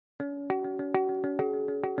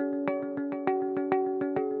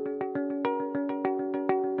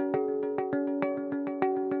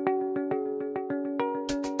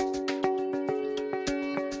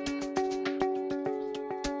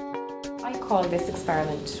call this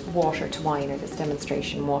experiment water to wine, or this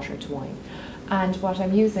demonstration water to wine. And what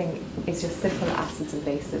I'm using is just simple acids and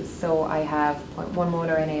bases. So I have 0.1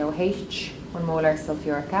 molar NaOH, 1 molar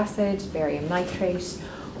sulfuric acid, barium nitrate,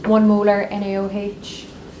 1 molar NaOH,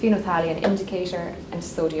 phenolphthalein indicator, and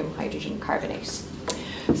sodium hydrogen carbonate.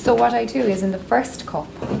 So what I do is, in the first cup,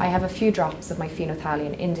 I have a few drops of my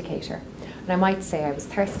phenolphthalein indicator. And I might say I was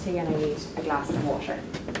thirsty and I need a glass of water.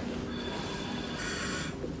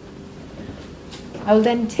 I will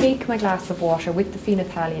then take my glass of water with the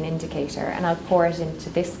phenolphthalein indicator and I'll pour it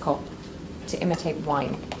into this cup to imitate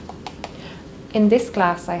wine. In this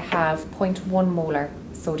glass I have 0.1 molar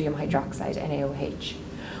sodium hydroxide NaOH.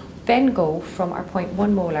 Then go from our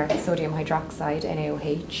 0.1 molar sodium hydroxide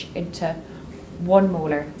NaOH into 1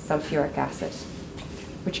 molar sulfuric acid,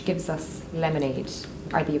 which gives us lemonade,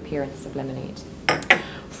 or the appearance of lemonade.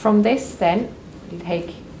 From this then,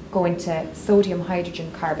 we'll go into sodium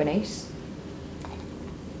hydrogen carbonate.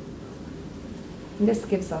 And this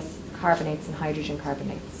gives us carbonates and hydrogen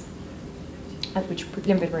carbonates, which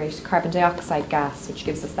liberate carbon dioxide gas, which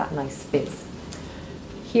gives us that nice fizz.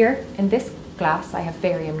 Here, in this glass, I have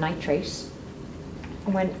barium nitrate.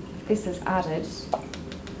 And when this is added,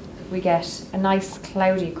 we get a nice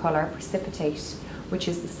cloudy colour precipitate, which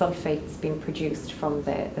is the sulfates being produced from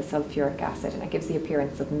the sulfuric acid, and it gives the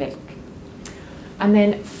appearance of milk. And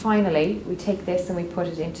then finally, we take this and we put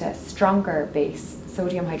it into a stronger base,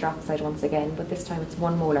 sodium hydroxide once again, but this time it's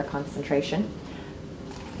 1 molar concentration.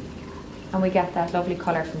 And we get that lovely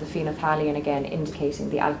colour from the phenolphthalein again,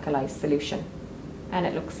 indicating the alkalized solution. And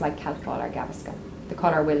it looks like Calpol or Gaviscon. The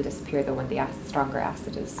colour will disappear though when the stronger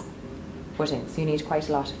acid is put in, so you need quite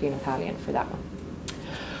a lot of phenolphthalein for that one.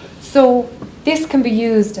 So this can be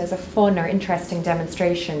used as a fun or interesting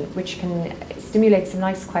demonstration which can stimulate some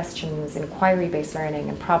nice questions, inquiry-based learning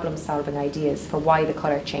and problem-solving ideas for why the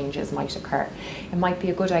colour changes might occur. It might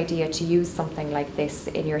be a good idea to use something like this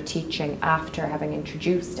in your teaching after having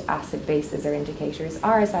introduced acid bases or indicators,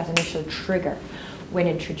 or as that initial trigger when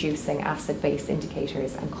introducing acid base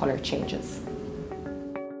indicators and colour changes.